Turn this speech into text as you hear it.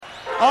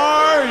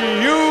Are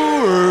you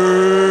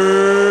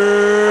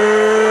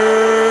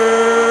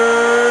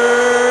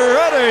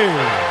ready?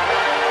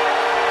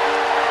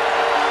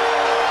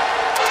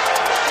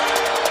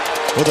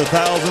 For the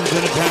thousands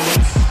in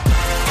attendance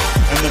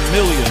and the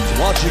millions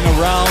watching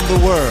around the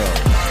world.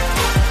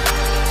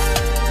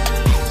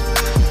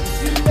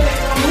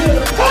 I'm here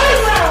to play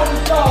around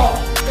with y'all.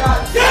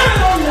 God damn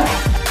it on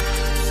that.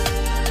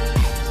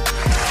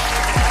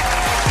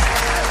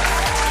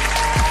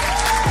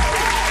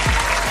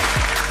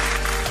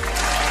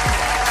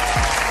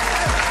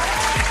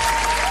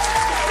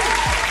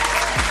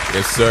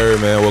 Yes, sir,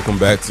 man. Welcome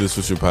back to the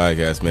Switcher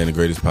Podcast, man, the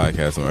greatest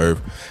podcast on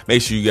earth.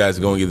 Make sure you guys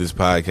go and give this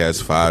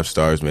podcast 5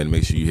 stars, man.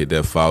 Make sure you hit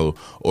that follow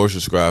or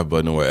subscribe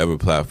button on wherever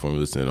platform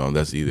you're listening on.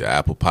 That's either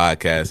Apple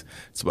Podcasts,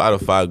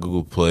 Spotify,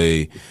 Google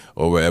Play,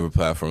 or wherever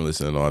platform you're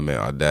listening on,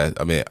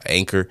 man.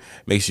 Anchor.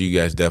 Make sure you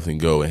guys definitely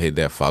go and hit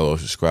that follow or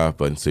subscribe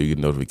button so you get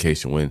a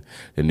notification when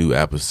the new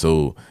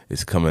episode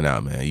is coming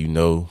out, man. You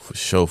know, for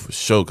sure.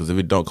 Because if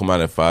it don't come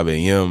out at 5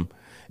 a.m.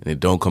 and it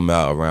don't come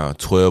out around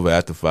 12 or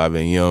after 5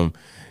 a.m.,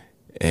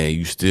 and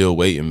you still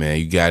waiting, man,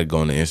 you got to go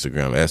on the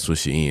Instagram,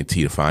 @SwisherENT,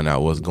 to find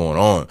out what's going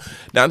on.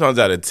 9 times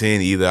out of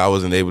 10, either I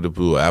wasn't able to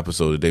do an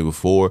episode the day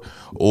before,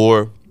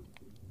 or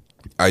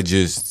I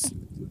just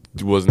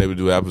wasn't able to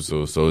do an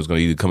episode. So it's going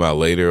to either come out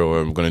later, or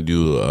I'm going to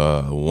do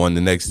one the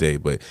next day.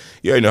 But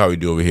you already know how we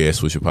do over here at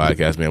Swisher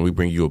Podcast, man. We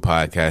bring you a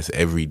podcast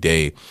every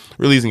day,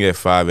 releasing at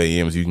 5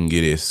 a.m. so you can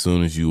get it as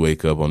soon as you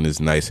wake up on this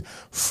nice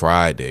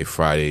Friday.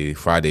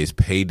 Friday's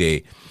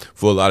payday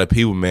for a lot of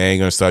people, man. You're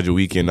going to start your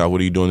weekend off.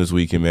 What are you doing this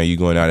weekend, man? You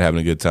going out having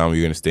a good time, or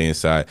you're going to stay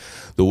inside?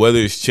 The weather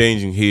is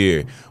changing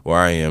here where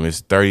I am. It's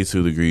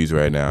 32 degrees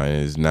right now,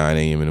 and it's 9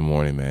 a.m. in the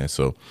morning, man.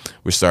 So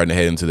we're starting to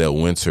head into that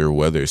winter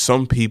weather.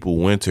 Some people,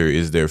 winter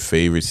is their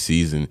favorite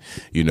season.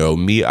 You know,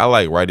 me, I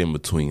like right in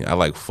between. I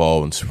like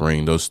fall and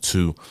spring. Those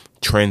two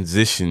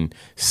transition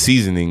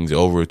seasonings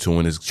over to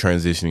when it's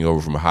transitioning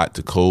over from hot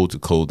to cold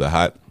to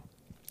hot.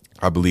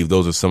 I believe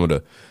those are some of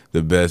the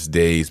best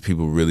days.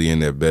 People really in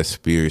their best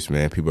spirits,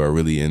 man. People are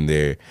really in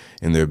their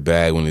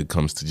bag when it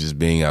comes to just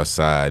being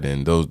outside.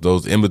 And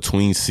those in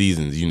between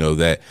seasons, you know,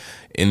 that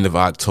end of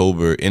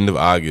October, end of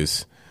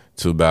August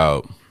to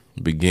about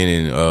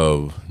beginning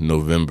of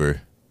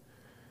November,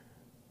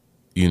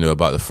 you know,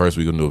 about the first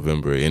week of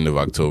November, end of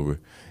October.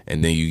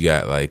 And then you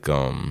got like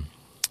the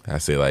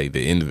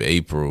end of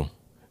April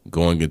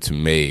going into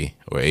May,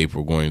 or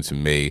April going into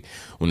May,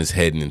 when it's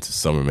heading into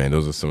summer, man.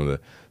 Those are some of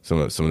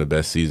the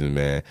best seasons,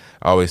 man.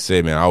 I always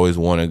say, man, I always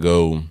want to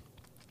go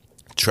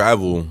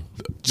travel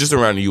just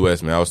around the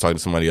U.S., man. I was talking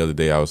to somebody the other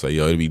day. I was like,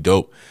 yo, it'd be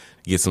dope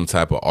to get some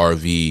type of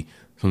RV,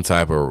 some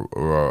type of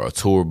or a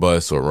tour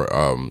bus, or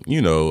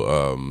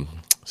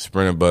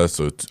Sprinter bus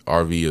or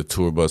RV or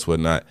tour bus,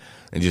 whatnot,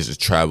 and just to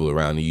travel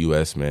around the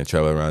U.S., man.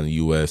 Travel around the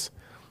U.S.,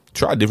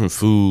 try different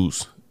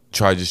foods,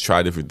 try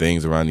different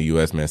things around the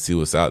U.S., man. See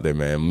what's out there,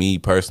 man. Me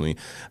personally,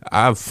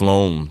 I've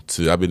been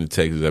to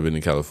Texas, I've been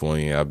to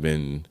California, I've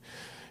been,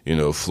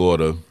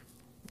 Florida.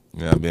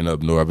 I've been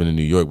up north, I've been in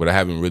New York, but I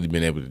haven't really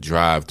been able to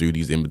drive through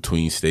these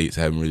in-between states.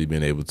 I haven't really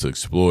been able to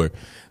explore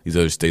these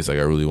other states like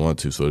I really want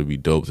to, so it'd be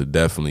dope to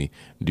definitely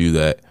do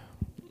that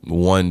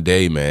one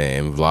day,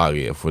 man, and vlog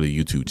it for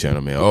the YouTube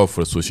channel, man, or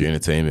for the Swisher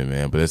Entertainment,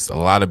 man. But it's a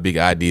lot of big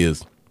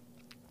ideas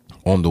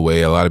on the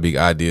way, a lot of big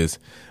ideas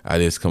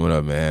coming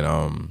up, man.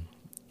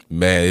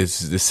 It's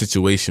this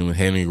situation with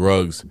Henry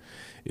Ruggs,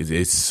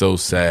 it's so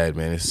sad,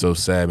 man. It's so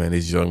sad, man.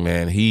 This young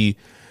man,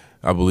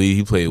 I believe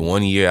he played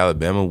 1 year at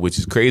Alabama, which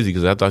is crazy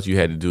because I thought you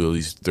had to do at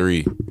least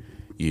 3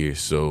 years.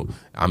 So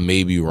I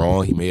may be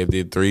wrong. He may have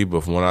did 3,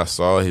 but from what I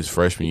saw, his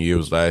freshman year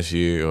was last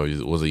year, or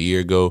it was a year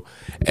ago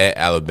at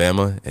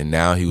Alabama, and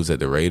now he was at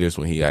the Raiders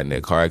when he got in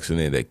that car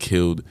accident that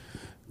killed,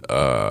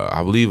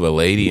 I believe, a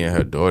lady and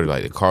her daughter.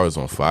 Like, the car was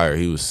on fire.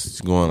 He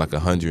was going like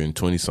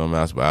 120 some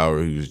miles per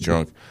hour. He was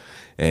drunk,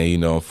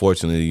 and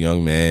unfortunately, the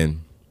young man,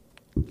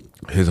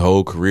 his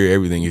whole career,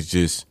 everything is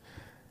just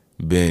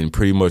been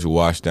pretty much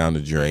washed down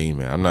the drain,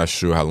 man. I'm not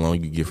sure how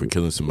long you get for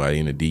killing somebody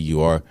in a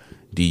DUI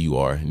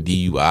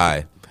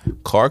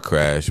car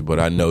crash, but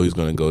I know he's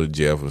going to go to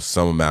jail for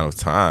some amount of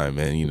time.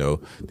 And,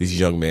 this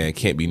young man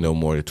can't be no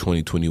more than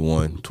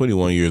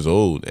 21 years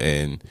old.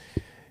 And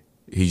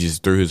he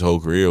just threw his whole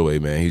career away,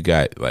 man. He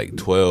got like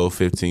 12,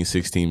 15,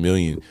 16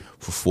 million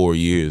for 4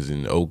 years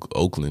in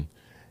Oakland.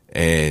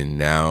 And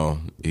now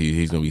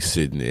he's going to be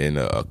sitting in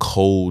a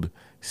cold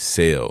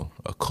cell.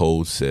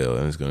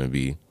 And it's going to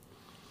be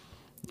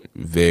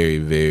very,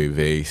 very,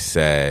 very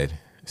sad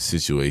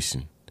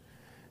situation.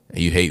 And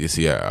you hate to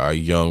see our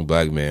young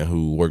black man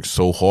who worked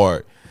so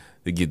hard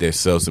to get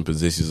themselves in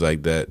positions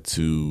like that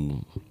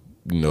to,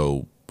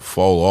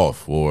 fall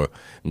off or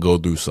go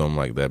through something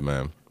like that,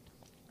 man.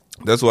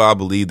 That's why I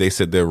believe they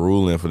set their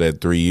ruling for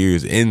that 3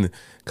 years in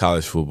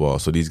college football.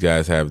 So these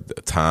guys have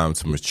time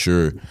to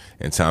mature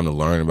and time to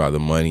learn about the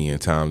money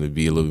and time to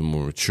be a little bit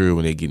more mature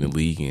when they get in the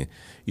league. And,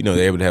 they're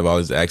able to have all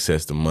this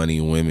access to money,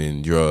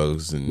 women,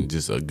 drugs, and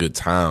just a good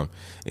time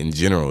in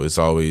general. It's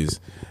always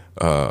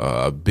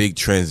a big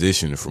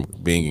transition from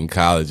being in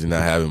college and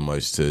not having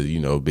much to, you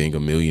know, being a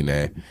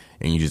millionaire,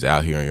 and you just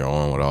out here on your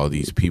own with all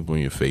these people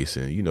in your face.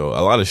 And, you know,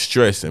 a lot of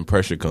stress and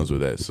pressure comes with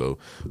that. So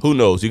who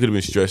knows? You could have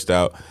been stressed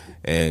out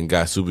and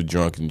got super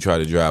drunk and tried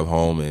to drive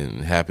home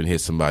and happened to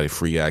hit somebody,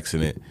 free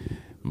accident.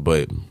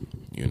 But,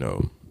 you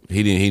know,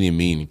 he didn't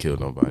mean to kill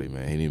nobody,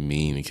 man. He didn't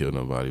mean to kill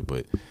nobody.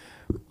 But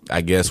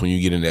I guess when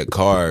you get in that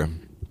car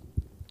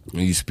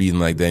and you speeding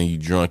like that and you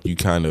drunk, you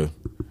kind of,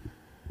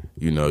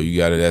 you know, you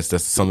gotta.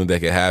 That's something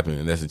that could happen,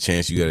 and that's a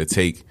chance you gotta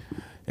take,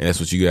 and that's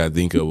what you gotta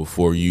think of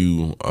before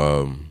you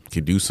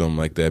can do something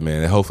like that,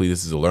 man. And hopefully,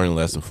 this is a learning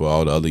lesson for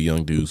all the other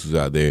young dudes who's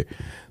out there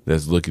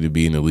that's looking to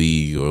be in the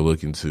league or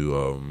looking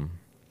to,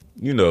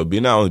 you know,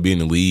 not only be in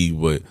the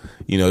league, but,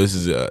 you know, this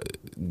is a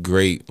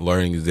great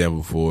learning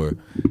example for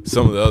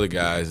some of the other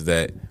guys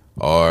that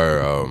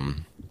are,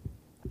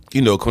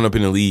 you know, coming up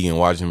in the league and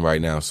watching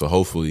right now. So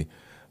hopefully,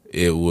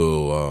 it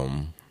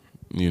will,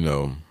 you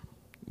know,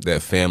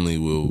 that family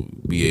will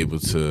be able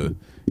to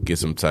get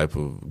some type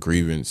of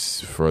grievance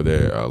for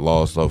their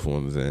lost loved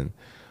ones. And,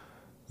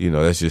 you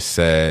know, that's just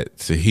sad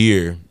to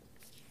hear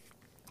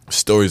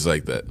stories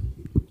like that.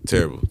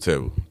 Terrible,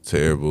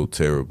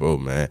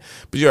 man.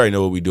 But you already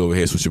know what we do over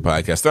here at Switcher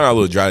Podcast. Starting out a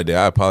little dry today.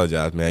 I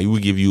apologize, man. We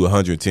give you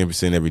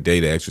 110% every day.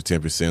 The extra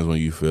 10% is when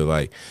you feel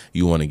like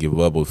you want to give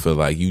up or feel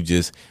like you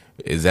just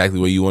exactly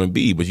where you want to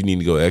be, but you need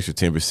to go extra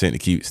 10%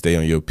 to stay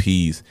on your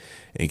P's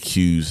and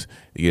Q's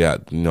to get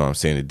out, you know what I'm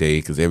saying, today,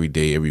 because every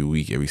day, every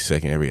week, every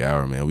second, every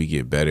hour, man, we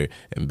get better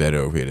and better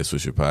over here at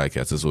Switcher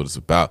Podcast. That's what it's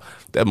about.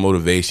 That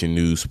motivation,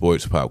 news,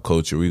 sports, pop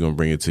culture, we're going to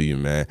bring it to you,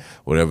 man,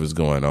 whatever's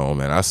going on,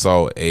 man. I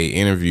saw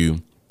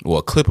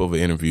a clip of an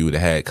interview that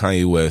had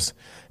Kanye West,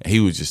 and he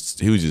was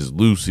just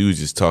loose. He was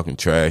just talking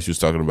trash. He was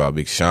talking about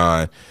Big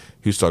Sean.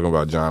 He was talking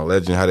about John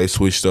Legend, how they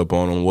switched up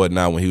on him and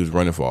whatnot when he was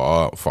running for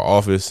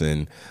office.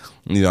 And,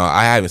 you know,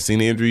 I haven't seen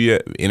the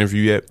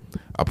interview yet.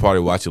 I'll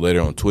probably watch it later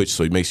on Twitch.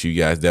 So make sure you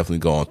guys definitely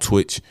go on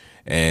Twitch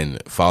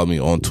and follow me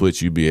on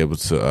Twitch. You'll be able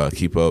to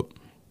keep up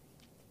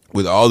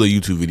with all the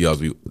YouTube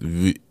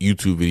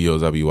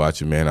videos I'll be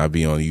watching, man. I'll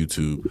be on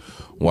YouTube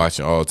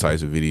watching all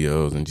types of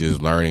videos and just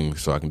learning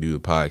so I can do the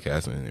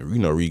podcast and, you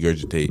know,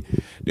 regurgitate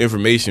the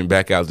information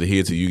back out to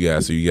here to you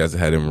guys so you guys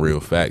have them real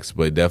facts.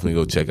 But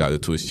definitely go check out the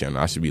Twitch channel.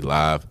 I should be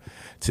live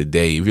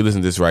today. If you're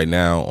listening to this right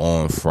now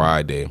on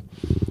Friday,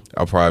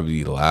 I'll probably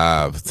be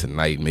live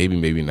tonight.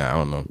 Maybe not. I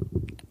don't know.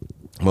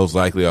 Most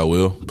likely I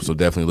will. So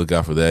definitely look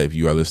out for that if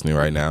you are listening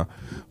right now.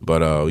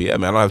 But, yeah,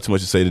 man, I don't have too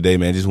much to say today,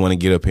 man. Just want to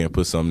get up here and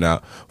put something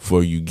out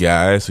for you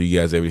guys so you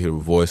guys able to hear the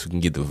voice. We can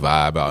get the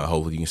vibe out, and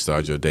hopefully you can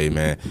start your day,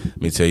 man. Let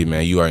me tell you,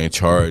 man, you are in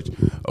charge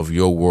of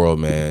your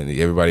world, man.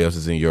 Everybody else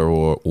is in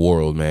your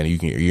world, man.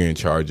 You're in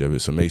charge of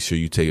it. So make sure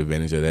you take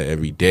advantage of that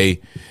every day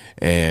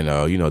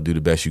and, you know, do the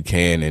best you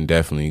can and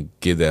definitely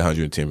give that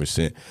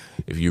 110%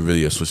 if you're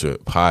really a Swisher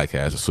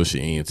Podcast, a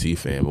Swisher ENT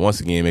fan. But once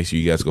again, make sure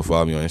you guys go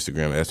follow me on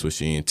Instagram at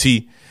Swisher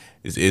ENT.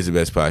 This is the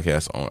best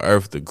podcast on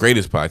earth, the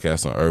greatest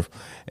podcast on earth.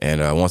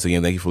 And once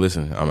again, thank you for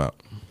listening. I'm out.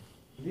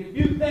 If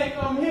you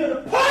think I'm here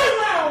to play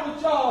around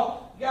with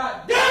y'all,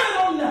 goddamn.